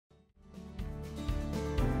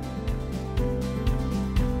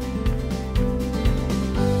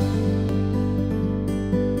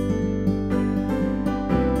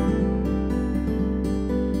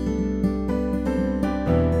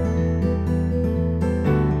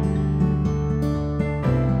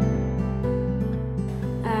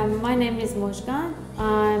name is Mojgan.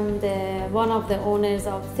 I'm one of the owners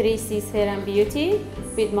of 3C's Hair and Beauty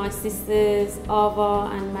with my sisters Ava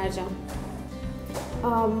and Marjan.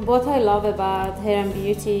 What I love about hair and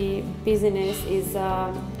beauty business is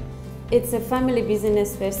it's a family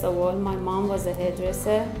business. First of all, my mom was a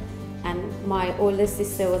hairdresser and my older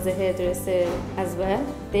sister was a hairdresser as well.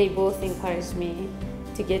 They both encouraged me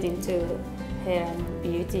to get into hair and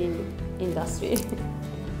beauty industry.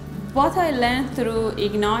 What I learned through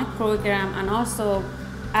Ignite program and also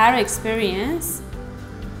our experience,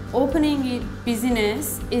 opening a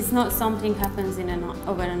business is not something happens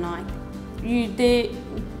overnight.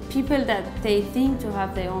 People that they think to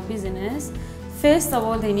have their own business, first of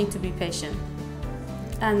all they need to be patient.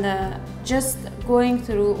 And just going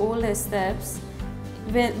through all the steps,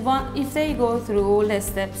 if they go through all the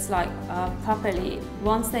steps properly,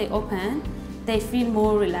 once they open, they feel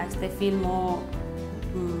more relaxed, they feel more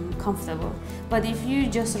comfortable. But if you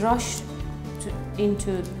just rush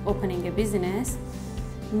into opening a business,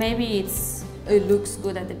 maybe it looks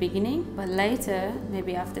good at the beginning, but later,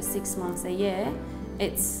 maybe after 6 months, a year,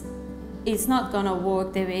 it's not gonna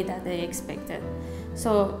work the way that they expected.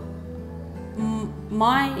 So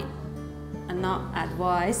my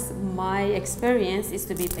experience is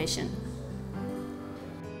to be patient.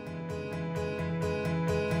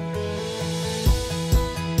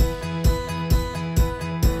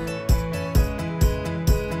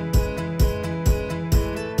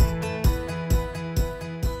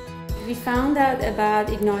 We found out about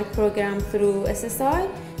Ignite program through SSI.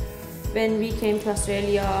 When we came to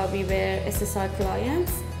Australia, we were SSI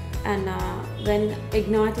clients, and when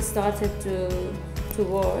Ignite started to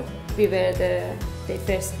work, we were the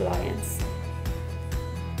first clients.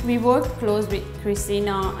 We worked close with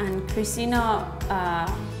Christina, and Christina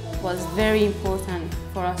was very important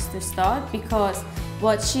for us to start, because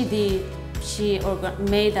what she did, she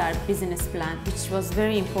made our business plan, which was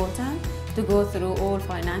very important. To go through all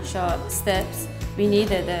financial steps, we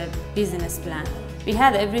needed a business plan. We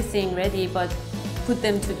had everything ready, but put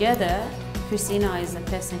them together, Christina is the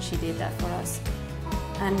person, she did that for us.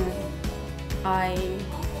 And I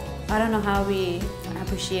don't know how we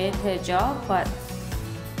appreciate her job, but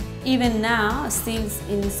even now, still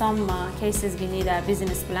in some cases, we need our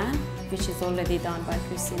business plan, which is already done by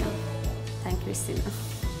Christina. Thank you, Christina.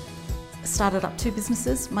 Started up 2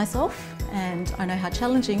 businesses myself, and I know how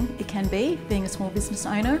challenging it can be being a small business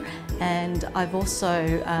owner, and I've also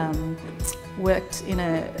worked in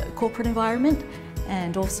a corporate environment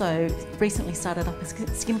and also recently started up a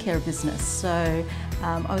skincare business. So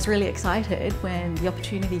I was really excited when the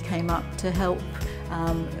opportunity came up to help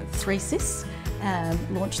 3Cs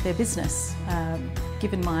launch their business,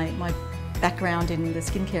 given my background in the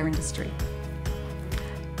skincare industry.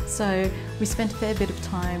 So we spent a fair bit of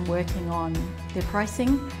time working on their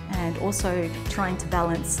pricing and also trying to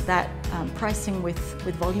balance that pricing with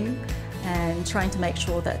volume, and trying to make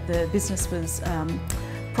sure that the business was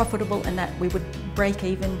profitable and that we would break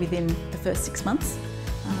even within the first 6 months.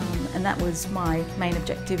 And that was my main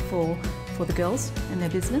objective for the girls and their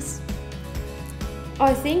business.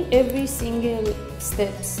 I think every single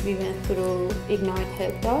steps we went through, Ignite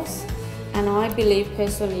helped us, and I believe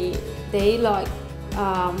personally they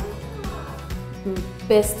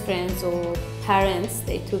best friends or parents,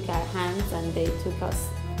 they took our hands and they took us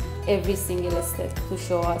every single step to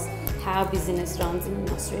show us how business runs in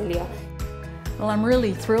Australia. Well, I'm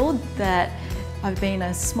really thrilled that I've been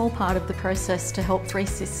a small part of the process to help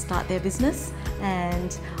 3Cs start their business,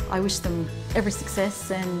 and I wish them every success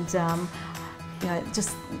and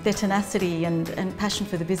just their tenacity and passion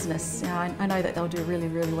for the business. I know that they'll do really,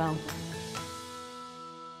 really well.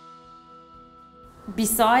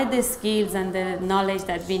 Beside the skills and the knowledge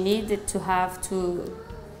that we needed to have to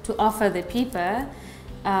offer the people,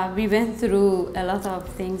 we went through a lot of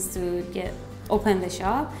things to open the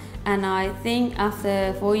shop. And I think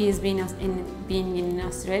after 4 years being in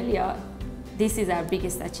Australia, this is our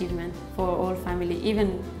biggest achievement for all family. Even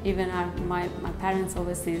my parents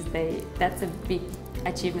overseas, that's a big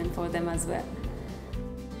achievement for them as well.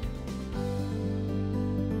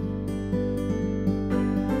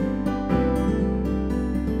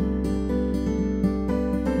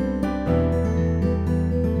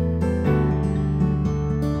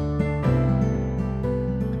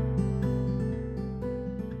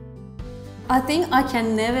 I think I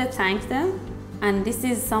can never thank them, and this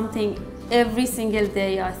is something every single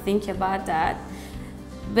day I think about that.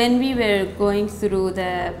 When we were going through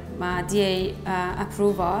the DA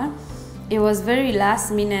approval, it was very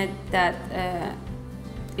last minute that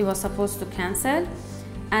it was supposed to cancel,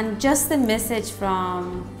 and just a message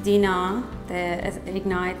from Dina, the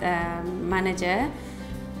Ignite manager,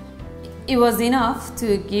 it was enough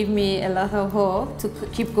to give me a lot of hope to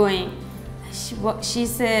keep going. She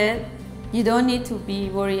said, you don't need to be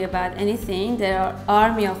worried about anything. There are an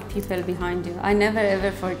army of people behind you. I never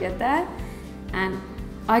ever forget that. And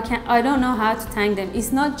I don't know how to thank them.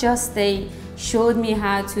 It's not just they showed me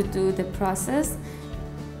how to do the process.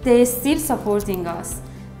 They're still supporting us.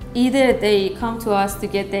 Either they come to us to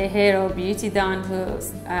get their hair or beauty done to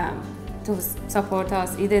support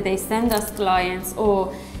us. Either they send us clients,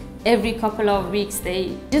 or every couple of weeks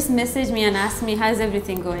they just message me and ask me, how's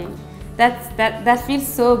everything going? That feels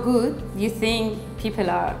so good. You think people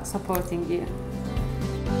are supporting you.